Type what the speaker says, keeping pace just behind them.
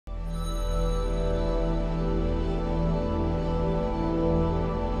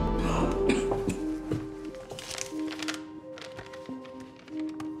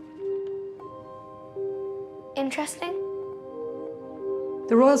interesting?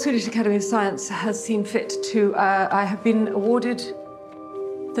 The Royal Swedish Academy of Science has seen fit to... I have been awarded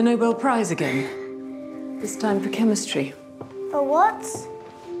the Nobel Prize again. This time for chemistry. For what?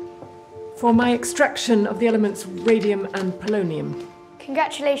 For my extraction of the elements radium and polonium.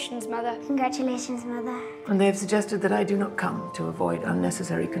 Congratulations, Mother. Congratulations, Mother. And they have suggested that I do not come to avoid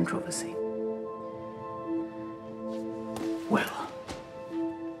unnecessary controversy. Well.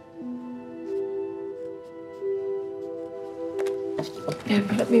 Yeah,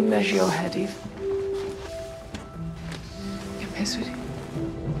 but let me measure your head, Eve. Come here, sweetie.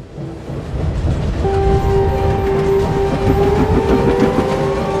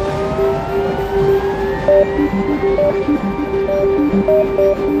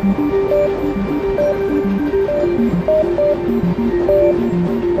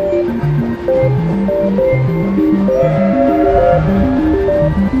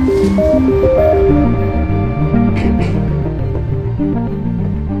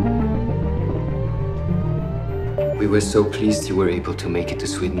 We were so pleased you were able to make it to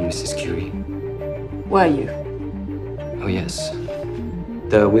Sweden, Mrs. Curie. Were you? Oh, yes.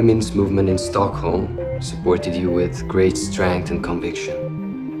 The women's movement in Stockholm supported you with great strength and conviction.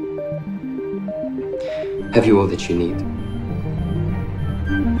 Have you all that you need?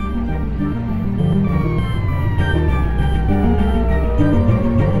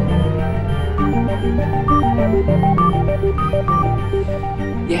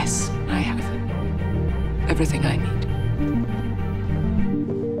 Yes, I have. Everything I need.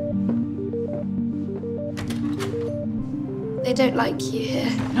 They don't like you here.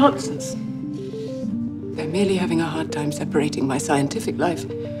 Nonsense. They're merely having a hard time separating my scientific life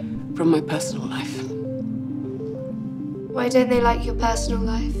from my personal life. Why don't they like your personal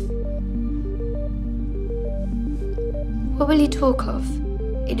life? What will you talk of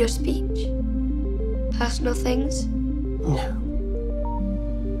in your speech? Personal things? No.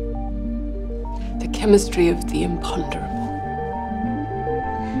 The chemistry of the imponderable.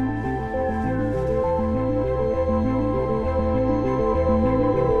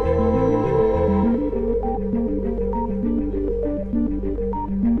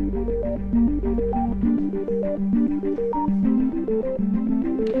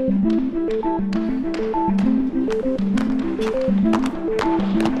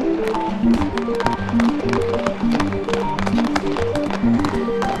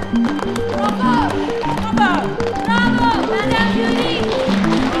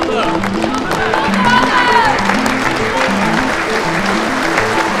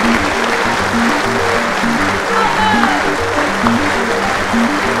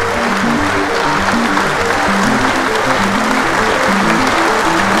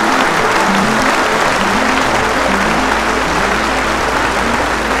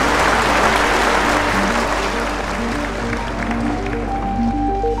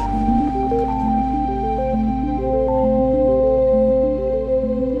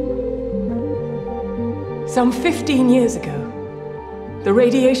 Some 15 years ago, the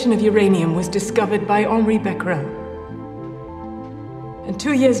radiation of uranium was discovered by Henri Becquerel. And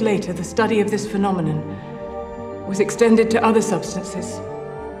 2 years later, the study of this phenomenon was extended to other substances,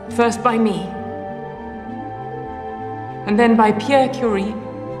 first by me, and then by Pierre Curie,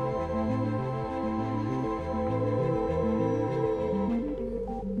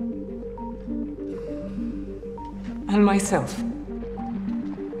 and myself.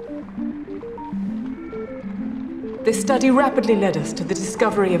 This study rapidly led us to the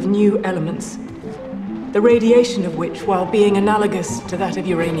discovery of new elements, the radiation of which, while being analogous to that of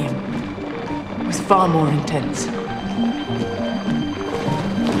uranium, was far more intense.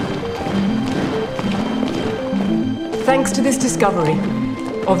 Thanks to this discovery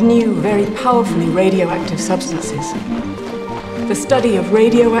of new, very powerfully radioactive substances, the study of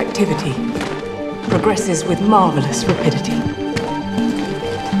radioactivity progresses with marvelous rapidity.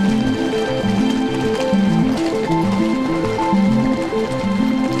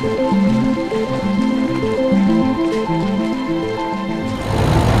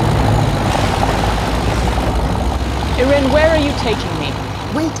 Irene, where are you taking me?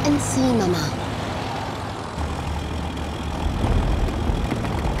 Wait and see, Mama.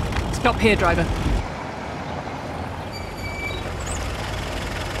 Stop here, driver.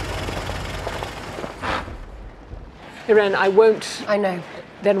 Irene, I won't... I know,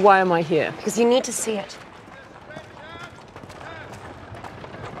 Then why am I here? because you need to see it.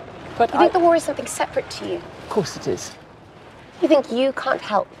 But You think the war is something separate to you? Of course it is. You think you can't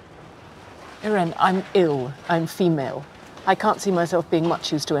help? Irene, I'm ill. I'm female. I can't see myself being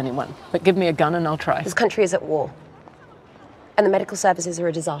much use to anyone. But give me a gun and I'll try. This country is at war. And the medical services are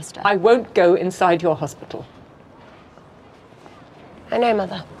a disaster. I won't go inside your hospital. I know,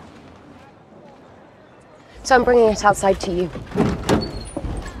 Mother. So I'm bringing it outside to you.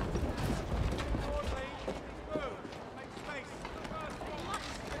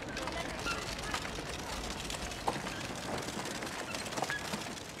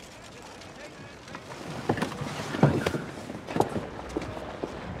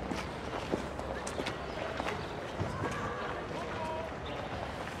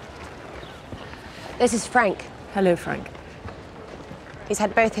 This is Frank. Hello, Frank. He's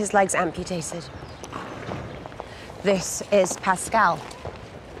had both his legs amputated. This is Pascal.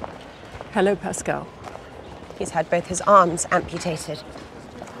 Hello, Pascal. He's had both his arms amputated.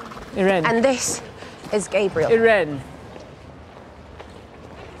 Irene. And this is Gabriel. Irene.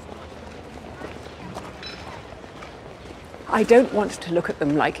 I don't want to look at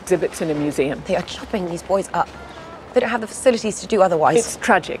them like exhibits in a museum. They are chopping these boys up. They don't have the facilities to do otherwise. It's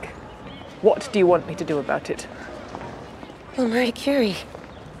tragic. What do you want me to do about it? You're Marie Curie.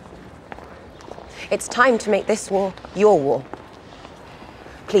 It's time to make this war your war.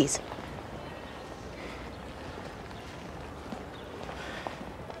 Please.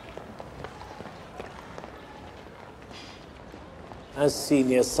 As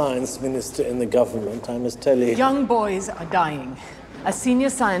senior science minister in the government, I must tell you... Young boys are dying. As senior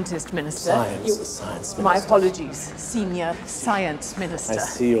scientist minister... Science minister. My apologies. Senior science minister. I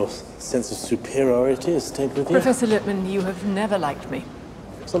see your sense of superiority has stayed with you. Professor Lippman, you have never liked me.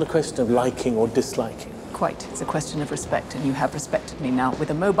 It's not a question of liking or disliking. Quite. It's a question of respect, and you have respected me now.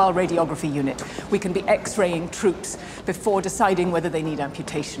 With a mobile radiography unit, we can be X-raying troops before deciding whether they need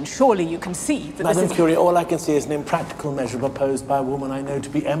amputation. Surely you can see that Madame Curie, all I can see is an impractical measure proposed by a woman I know to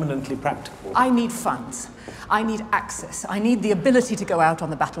be eminently practical. I need funds. I need access. I need the ability to go out on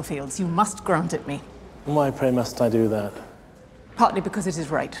the battlefields. You must grant it me. Why, pray, must I do that? Partly because it is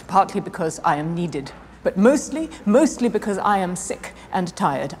right, partly because I am needed. But mostly because I am sick and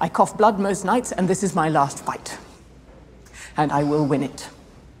tired. I cough blood most nights, and this is my last fight. And I will win it.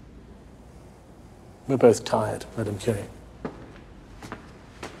 We're both tired, Madame Curie.